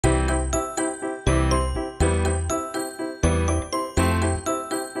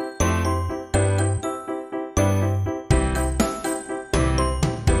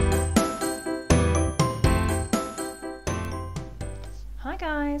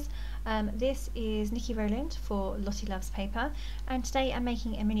This is Nikki Rowland for Lottie Loves Paper, and today I'm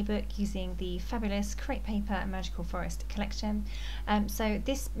making a mini book using the fabulous Create Paper and Magical Forest collection. So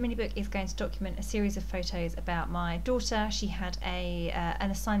this mini book is going to document a series of photos about my daughter. She had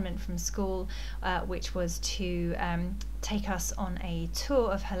an assignment from school which was to take us on a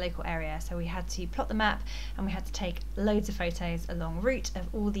tour of her local area. So we had to plot the map and we had to take loads of photos along route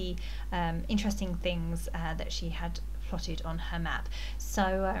of all the interesting things that she had plotted on her map.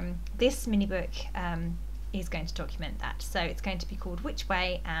 So this mini book is going to document that. So it's going to be called Which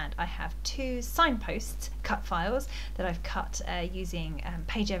Way, and I have two signposts cut files that I've cut using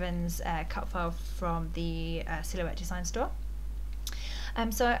Paige Evans cut file from the Silhouette Design Store.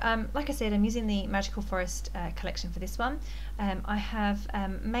 Like I said, I'm using the Magical Forest collection for this one. I have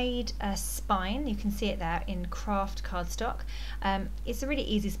made a spine, you can see it there, in craft cardstock. It's a really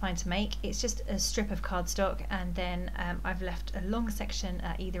easy spine to make. It's just a strip of cardstock, and then I've left a long section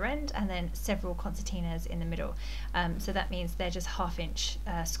at either end and then several concertinas in the middle. So that means they're just 1/2 inch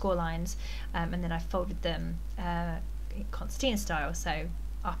score lines, and then I've folded them concertina style, so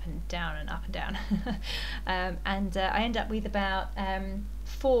up and down and up and down. I end up with about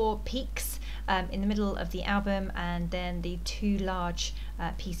 4 peaks in the middle of the album, and then the 2 large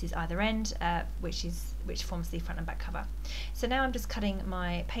pieces either end, which forms the front and back cover. So now I'm just cutting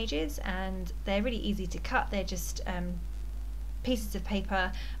my pages, and they're really easy to cut. They're just pieces of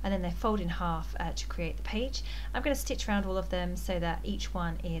paper, and then they fold in half to create the page. I'm going to stitch around all of them so that each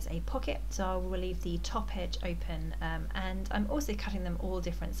one is a pocket, so I will leave the top edge open, and I'm also cutting them all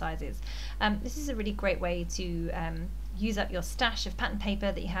different sizes. This is a really great way to use up your stash of pattern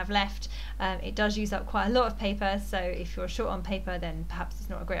paper that you have left. It does use up quite a lot of paper, so if you're short on paper, then perhaps it's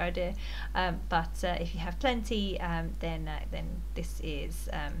not a great idea, but if you have plenty, then this is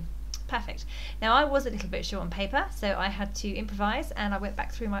perfect. Now, I was a little bit short on paper, so I had to improvise, and I went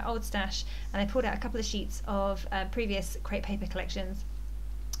back through my old stash and I pulled out a couple of sheets of previous Create Paper collections.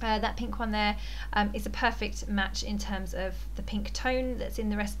 That pink one there is a perfect match in terms of the pink tone that's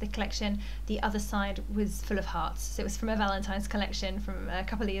in the rest of the collection. The other side was full of hearts, so it was from a Valentine's collection from a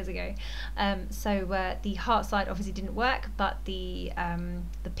couple of years ago. The heart side obviously didn't work, but the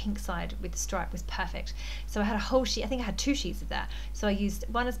pink side with the stripe was perfect. So I had a whole sheet, I think I had 2 sheets of that. So I used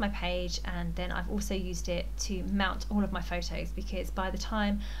one as my page, and then I've also used it to mount all of my photos, because by the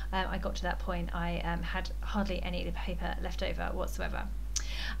time I got to that point, I had hardly any paper left over whatsoever.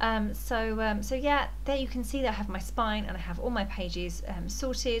 So yeah, there you can see that I have my spine and I have all my pages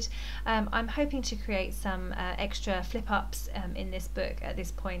sorted. I'm hoping to create some extra flip-ups in this book at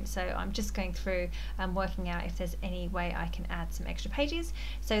this point, so I'm just going through and working out if there's any way I can add some extra pages.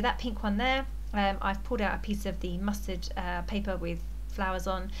 So that pink one there, I've pulled out a piece of the mustard paper with flowers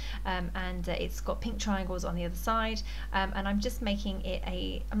on, and it's got pink triangles on the other side, and I'm just making it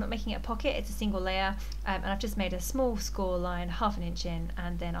I'm not making it a pocket, it's a single layer, and I've just made a small score line 1/2 inch in,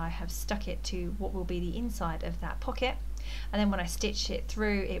 and then I have stuck it to what will be the inside of that pocket, and then when I stitch it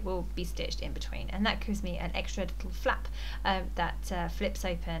through, it will be stitched in between, and that gives me an extra little flap that flips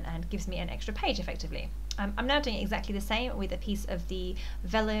open and gives me an extra page effectively. I'm now doing exactly the same with a piece of the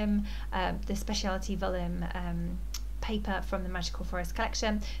vellum, the specialty vellum paper from the Magical Forest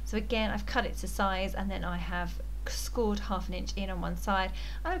collection. So again, I've cut it to size, and then I have scored 1/2 inch in on one side.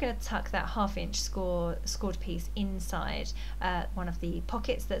 I'm going to tuck that 1/2 inch scored piece inside one of the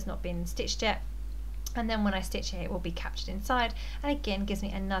pockets that's not been stitched yet, and then when I stitch it, it will be captured inside, and again gives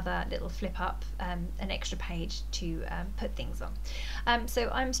me another little flip up, an extra page to put things on. So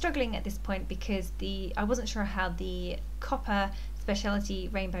I'm struggling at this point because I wasn't sure how the copper specialty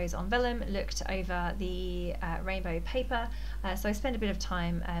rainbows on vellum looked over the rainbow paper, so I spent a bit of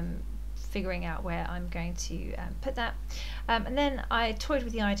time figuring out where I'm going to put that, and then I toyed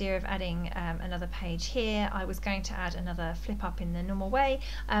with the idea of adding another page here. I was going to add another flip up in the normal way,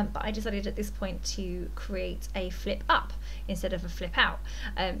 but I decided at this point to create a flip up instead of a flip out,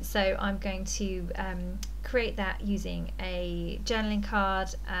 so I'm going to create that using a journaling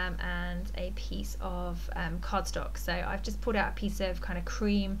card and a piece of cardstock. So I've just pulled out a piece of kind of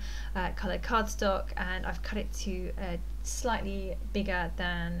cream coloured cardstock, and I've cut it to slightly bigger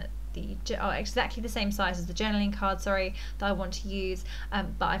than exactly the same size as the journaling card, sorry, that I want to use,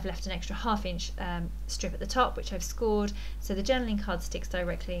 but I've left an extra 1/2 inch strip at the top, which I've scored, so the journaling card sticks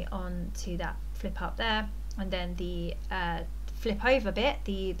directly onto that flip up there, and then the flip over bit,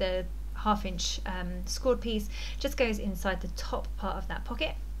 the 1/2 inch scored piece, just goes inside the top part of that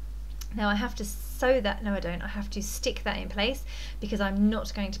pocket. Now I have to sew that, no I don't, I have to stick that in place because I'm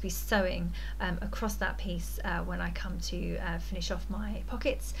not going to be sewing across that piece when I come to finish off my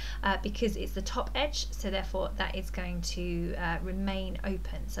pockets, because it's the top edge, so therefore that is going to remain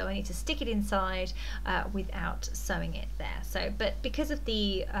open, so I need to stick it inside without sewing it there. So, but because of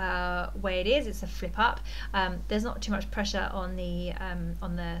the way it is, it's a flip up, there's not too much pressure on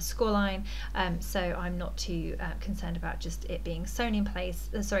the score line, so I'm not too concerned about just it being sewn in place,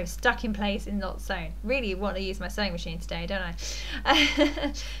 stuck in place and not sewn. Really want to use my sewing machine today, don't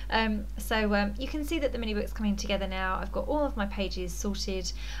I? So you can see that the mini book's coming together now. I've got all of my pages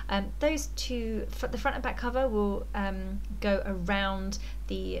sorted. Those two, the front and back cover, will go around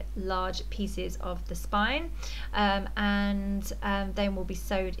the large pieces of the spine, and then will be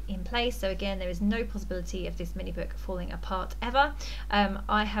sewed in place. So again, there is no possibility of this mini book falling apart ever.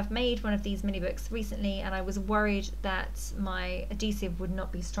 I have made one of these mini books recently and I was worried that my adhesive would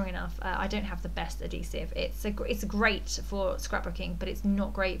not be strong enough. I don't have the best adhesive. It's great for scrapbooking, but it's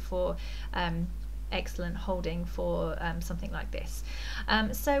not great for excellent holding for something like this.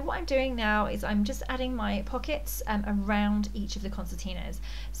 So what I'm doing now is I'm just adding my pockets around each of the concertinas.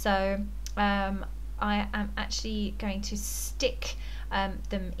 So I am actually going to stick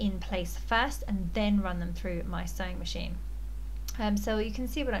them in place first and then run them through my sewing machine. So you can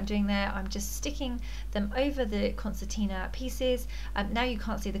see what I'm doing there. I'm just sticking them over the concertina pieces. Now you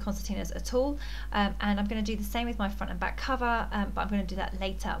can't see the concertinas at all, and I'm going to do the same with my front and back cover, but I'm going to do that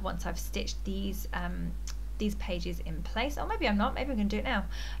later once I've stitched these pages in place. Or maybe I'm not, maybe I'm going to do it now.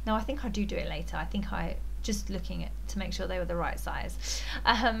 No, I think I do it later. I think I just looking at to make sure they were the right size.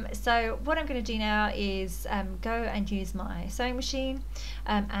 So what I'm going to do now is go and use my sewing machine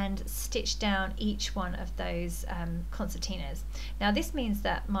and stitch down each one of those concertinas. Now this means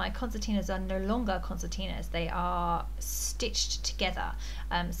that my concertinas are no longer concertinas, they are stitched together,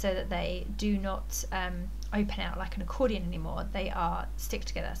 so that they do not open out like an accordion anymore. They are stick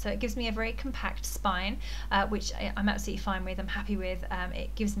together, so it gives me a very compact spine, which I'm absolutely fine with, I'm happy with.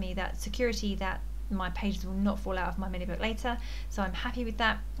 It gives me that security that my pages will not fall out of my mini book later, so I'm happy with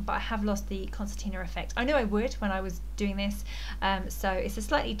that. But I have lost the concertina effect. I know I would when I was doing this, so it's a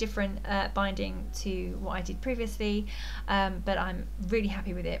slightly different binding to what I did previously, but I'm really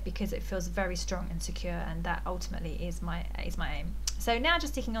happy with it because it feels very strong and secure, and that ultimately is my aim. So now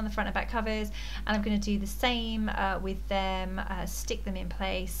just sticking on the front and back covers, and I'm going to do the same with them, stick them in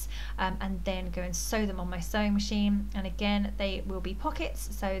place, and then go and sew them on my sewing machine. And again, they will be pockets,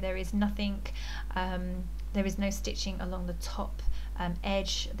 so there is nothing, there is no stitching along the top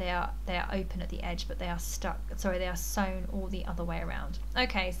edge. They are open at the edge, but they are they are sewn all the other way around.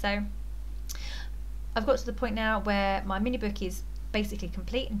 Okay, so I've got to the point now where my mini book is basically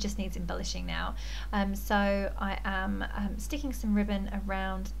complete and just needs embellishing now. So I am sticking some ribbon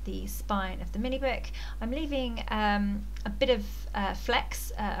around the spine of the mini book. I'm leaving a bit of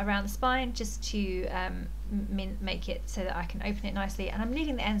flex around the spine just to make it so that I can open it nicely, and I'm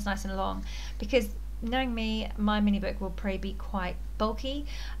leaving the ends nice and long because, knowing me, my mini book will probably be quite bulky,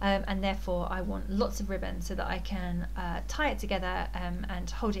 and therefore I want lots of ribbon so that I can tie it together and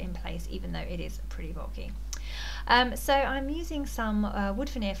hold it in place even though it is pretty bulky. So I'm using some wood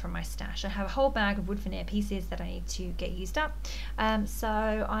veneer from my stash. I have a whole bag of wood veneer pieces that I need to get used up, so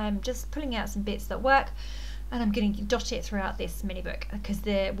I'm just pulling out some bits that work, and I'm going to dot it throughout this mini book because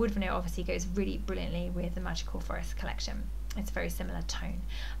the wood veneer obviously goes really brilliantly with the Magical Forest collection. It's a very similar tone.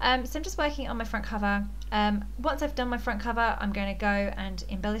 So I'm just working on my front cover. Once I've done my front cover, I'm going to go and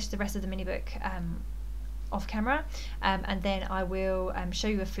embellish the rest of the mini book off camera, and then I will show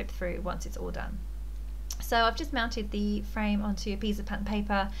you a flip through once it's all done. So I've just mounted the frame onto a piece of pattern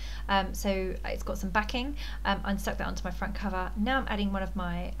paper, so it's got some backing, and stuck that onto my front cover. Now I'm adding one of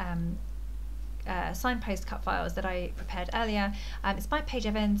my signpost cut files that I prepared earlier. It's by Paige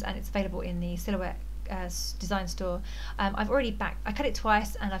Evans and it's available in the Silhouette design store. I've already I cut it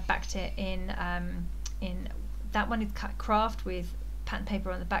twice and I've backed it in that one is cut craft with pattern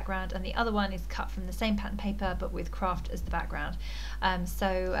paper on the background, and the other one is cut from the same pattern paper but with craft as the background.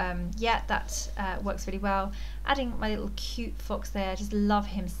 Yeah, that works really well. Adding my little cute fox there, I just love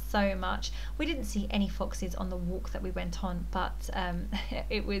him so much. We didn't see any foxes on the walk that we went on, but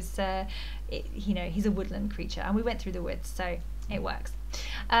it was you know, he's a woodland creature and we went through the woods, so it works.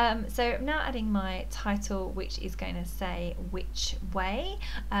 So I'm now adding my title, which is going to say which way,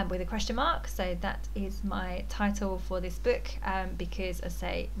 with a question mark. So that is my title for this book, because as I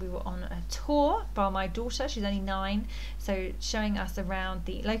say, we were on a tour by my daughter. She's only 9, so showing us around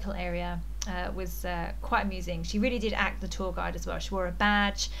the local area was quite amusing. She really did act the tour guide as well. She wore a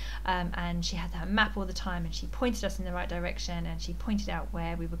badge, and she had that map all the time, and she pointed us in the right direction, and she pointed out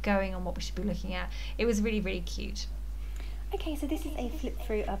where we were going and what we should be looking at. It was really, really cute. Okay, so this is a flip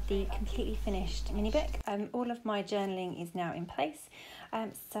through of the completely finished mini book. All of my journaling is now in place.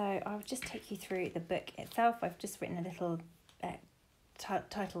 So I'll just take you through the book itself. I've just written a little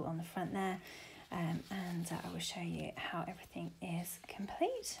title on the front there, and I will show you how everything is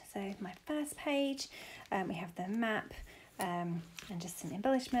complete. So my first page, we have the map and just some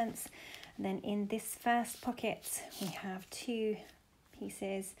embellishments. And then in this first pocket, we have 2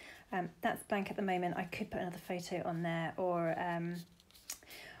 pieces. That's blank at the moment. I could put another photo on there, or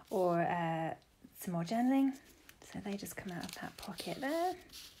some more journaling. So they just come out of that pocket there.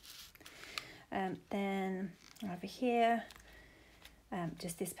 Then over here,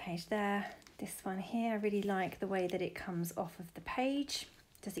 just this page there. This one here, I really like the way that it comes off of the page.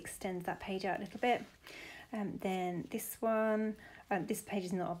 Just extends that page out a little bit. Then this one, this page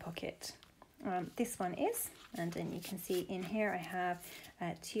is not a pocket. This one is, and then you can see in here I have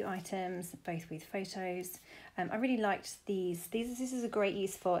 2 items, both with photos. I really liked these. This is a great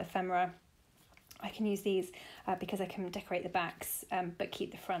use for ephemera. I can use these because I can decorate the backs, but keep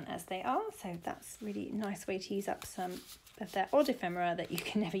the front as they are. So that's really a nice way to use up some of that odd ephemera that you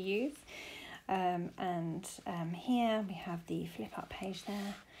can never use. And here we have the flip up page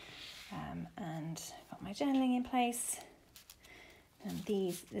there, and got my journaling in place. And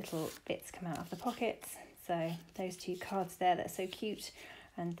these little bits come out of the pockets. So those 2 cards there, that's so cute.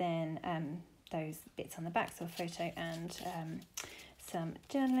 And then those bits on the back, so a photo and some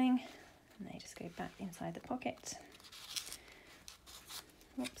journaling. And they just go back inside the pocket.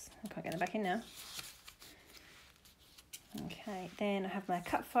 Oops, I can't get them back in now. Okay, then I have my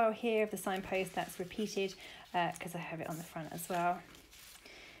cut file here of the signpost. That's repeated because I have it on the front as well.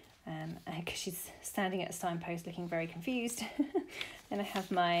 Because she's standing at a signpost looking very confused. Then I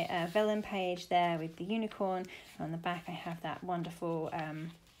have my vellum page there with the unicorn. And on the back I have that wonderful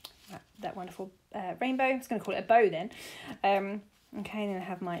rainbow. I was going to call it a bow then. Okay, then I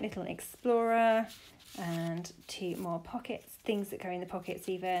have my little explorer and 2 more pockets, things that go in the pockets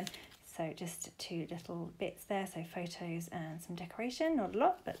even. So just 2 little bits there, so photos and some decoration, not a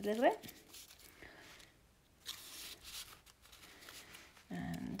lot, but a little bit.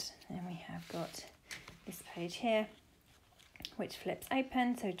 And then we have got this page here, which flips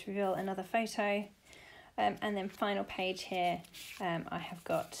open, so to reveal another photo. And then final page here, I have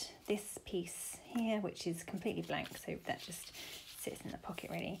got this piece here, which is completely blank, so that just sits in the pocket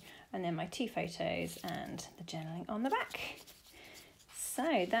really. And then my 2 photos and the journaling on the back.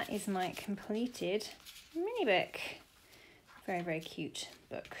 So that is my completed mini book. Very, very cute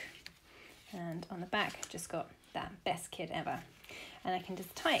book. And on the back, I've just got that best kid ever. And I can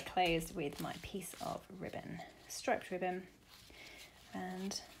just tie it closed with my piece of ribbon, striped ribbon.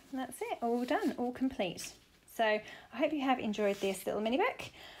 And that's it, all done, all complete. So I hope you have enjoyed this little mini book.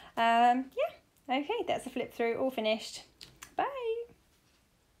 Yeah, okay, that's a flip through, all finished.